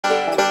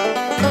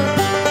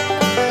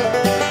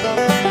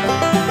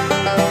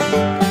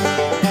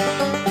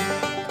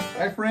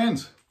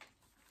friends.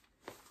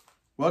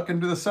 Welcome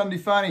to the Sunday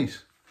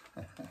Funnies.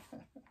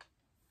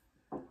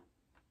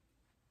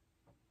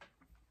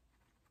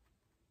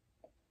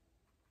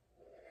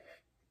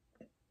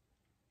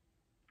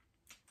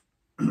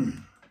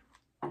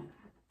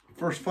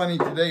 First funny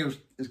today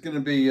is going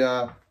to be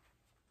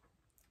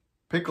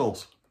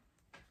Pickles.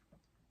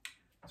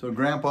 So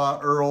Grandpa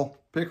Earl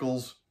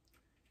Pickles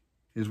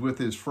is with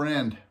his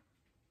friend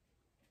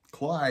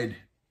Clyde.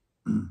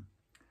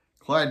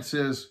 Clyde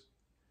says,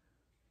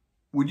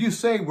 "Would you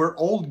say we're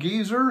old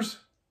geezers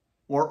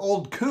or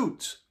old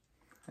coots?"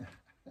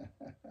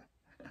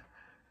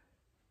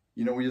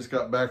 You know, we just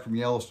got back from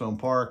Yellowstone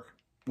Park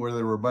where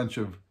there were a bunch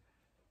of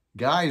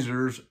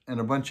geysers and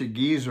a bunch of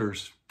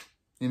geezers.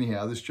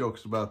 Anyhow, this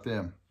joke's about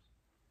them.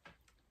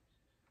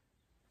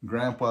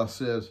 Grandpa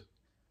says,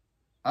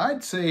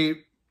 "I'd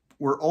say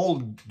we're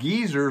old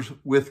geezers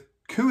with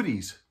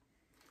cooties."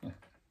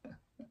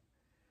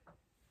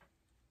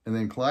 And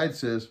then Clyde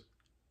says,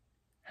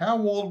 "How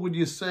old would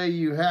you say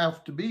you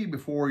have to be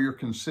before you're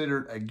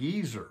considered a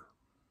geezer?"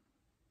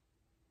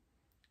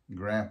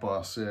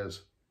 Grandpa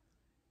says,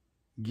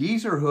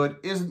 "Geezerhood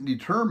isn't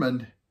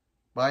determined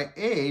by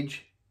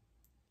age,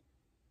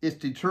 it's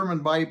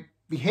determined by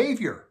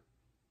behavior.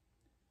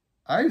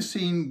 I've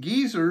seen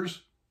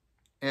geezers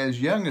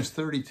as young as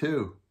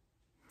 32.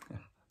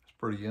 That's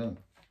pretty young.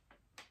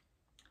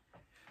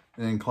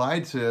 And then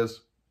Clyde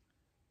says,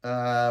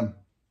 "What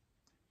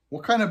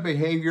kind of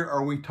behavior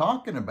are we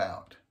talking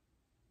about?"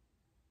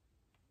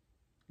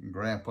 And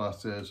Grandpa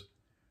says,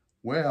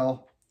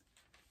 "Well,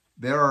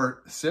 there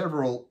are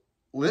several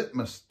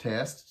litmus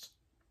tests.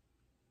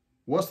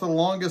 What's the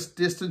longest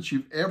distance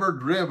you've ever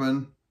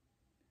driven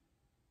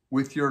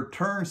with your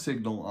turn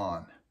signal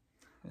on?"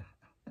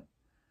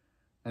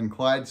 And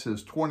Clyde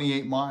says,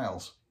 28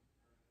 miles.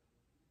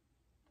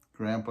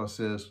 Grandpa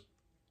says,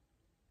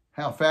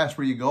 "How fast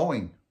were you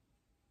going?"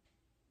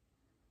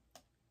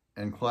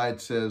 And Clyde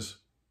says,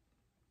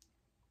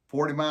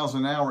 40 miles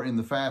an hour in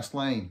the fast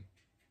lane.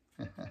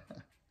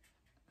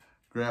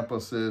 Grandpa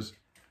says,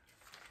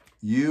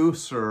 "You,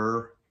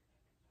 sir,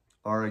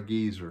 are a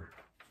geezer."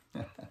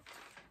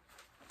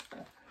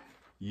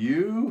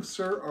 You,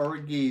 sir, are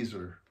a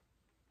geezer.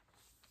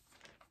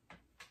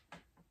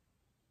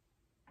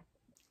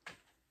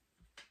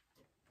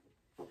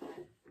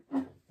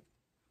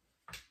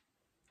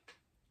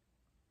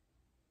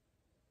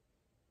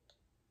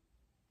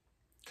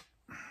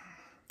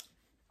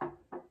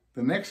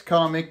 The next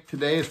comic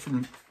today is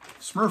from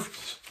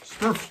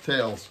Smurfs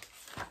Tales.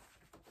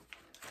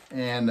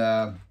 And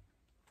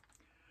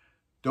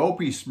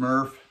Dopey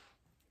Smurf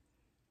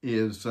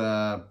is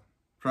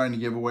trying to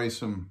give away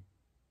some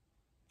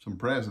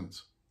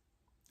presents.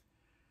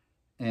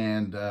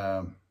 And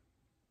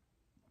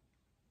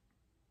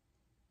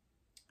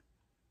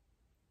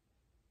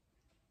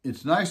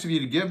 "It's nice of you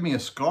to give me a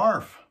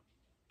scarf,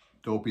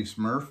 Dopey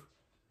Smurf,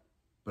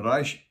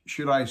 but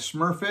should I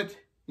smurf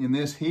it in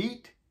this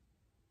heat?"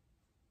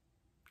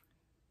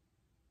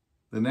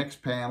 The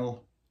next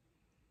panel,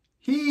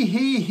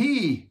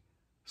 he,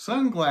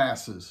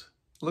 sunglasses.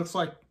 Looks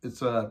like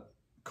it's a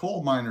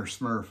coal miner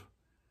Smurf.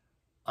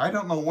 "I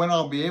don't know when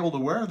I'll be able to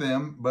wear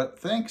them, but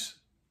thanks,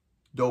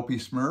 Dopey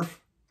Smurf.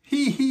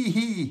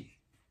 He.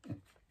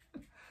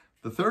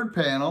 The third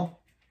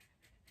panel,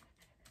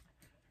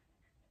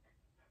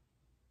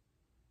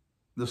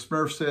 the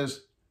Smurf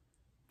says,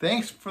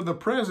 "Thanks for the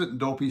present,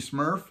 Dopey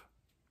Smurf,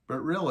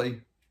 but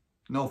really,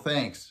 no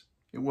thanks.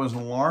 It was an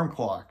alarm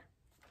clock."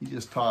 He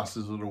just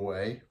tosses it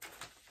away.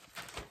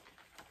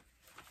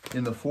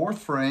 In the fourth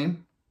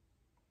frame,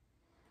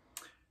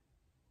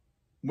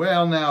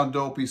 "Well now,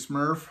 Dopey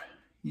Smurf,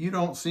 you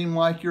don't seem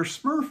like you're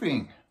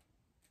smurfing."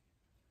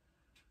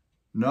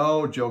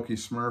 "No, Jokey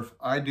Smurf,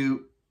 I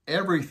do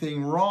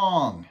everything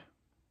wrong.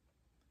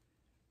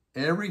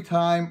 Every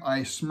time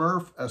I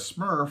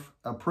smurf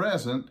a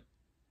present,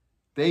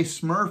 they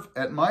smurf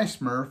at my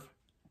Smurf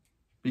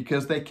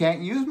because they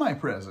can't use my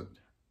present."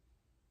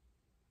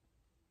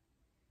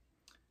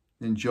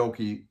 Then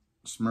Jokey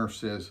Smurf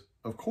says,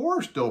 "Of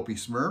course, Dopey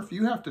Smurf,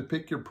 you have to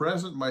pick your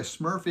present by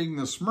smurfing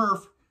the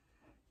Smurf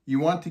you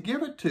want to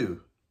give it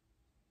to.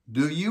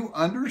 Do you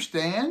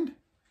understand?"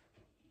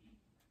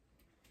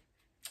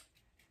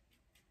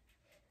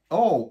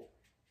 "Oh,"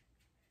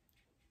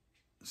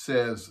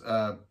 says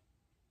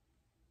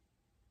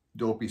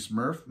Dopey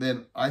Smurf,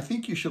 "then I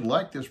think you should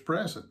like this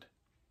present."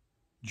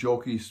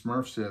 Jokey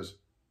Smurf says,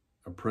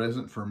 "A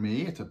present for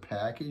me? It's a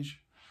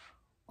package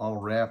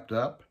all wrapped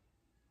up."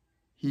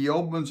 He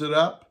opens it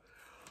up.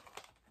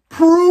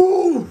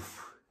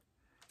 Proof!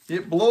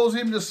 It blows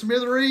him to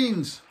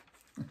smithereens.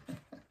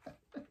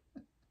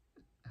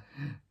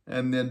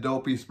 And then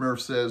Dopey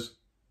Smurf says,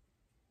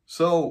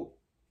 "So,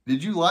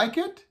 did you like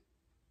it?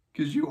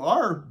 Because you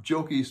are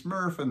Jokey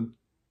Smurf, and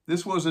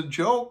this was a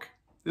joke.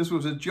 This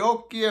was a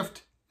joke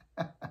gift.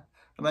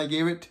 And I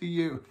gave it to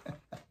you."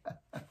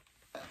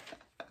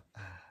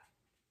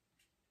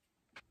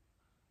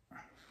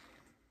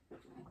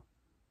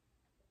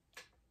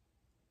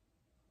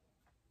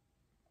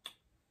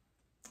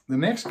 The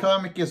next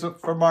comic is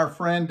from our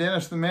friend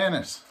Dennis the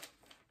Menace.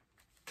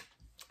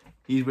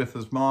 He's with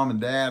his mom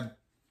and dad.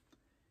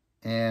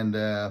 And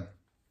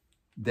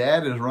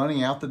Dad is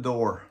running out the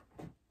door.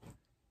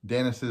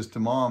 Dennis says to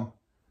Mom,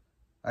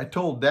 I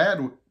told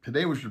Dad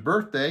today was your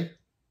birthday.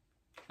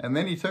 And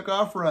then he took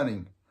off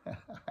running.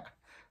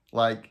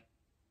 Like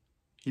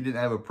he didn't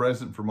have a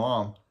present for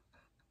Mom.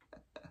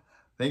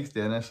 Thanks,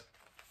 Dennis.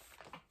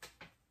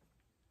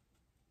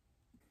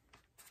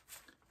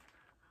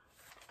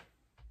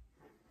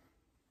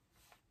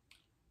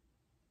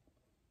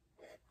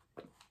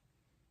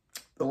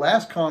 The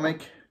last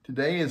comic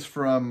today is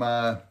from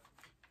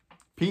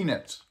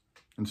Peanuts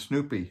and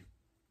Snoopy.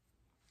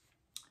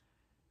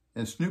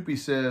 And Snoopy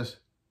says,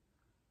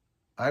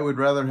 I would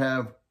rather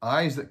have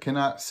eyes that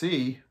cannot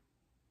see,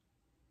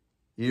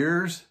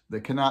 ears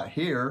that cannot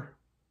hear,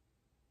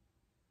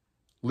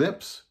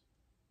 lips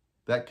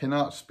that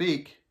cannot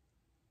speak,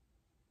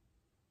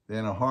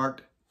 than a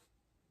heart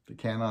that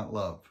cannot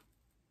love.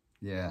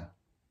 Yeah,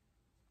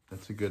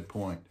 that's a good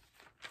point.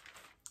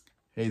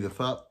 Hey, the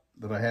thought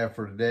that I have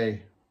for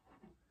today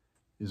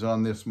is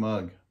on this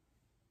mug.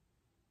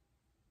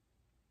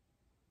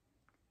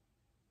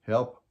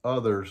 Help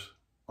others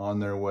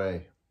on their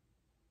way.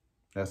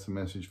 That's the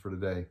message for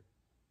today.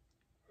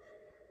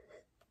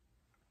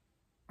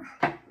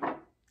 I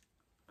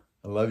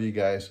love you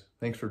guys.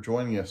 Thanks for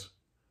joining us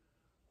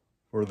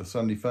for the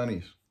Sunday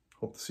Funnies.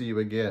 Hope to see you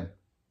again.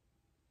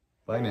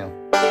 Bye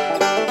now.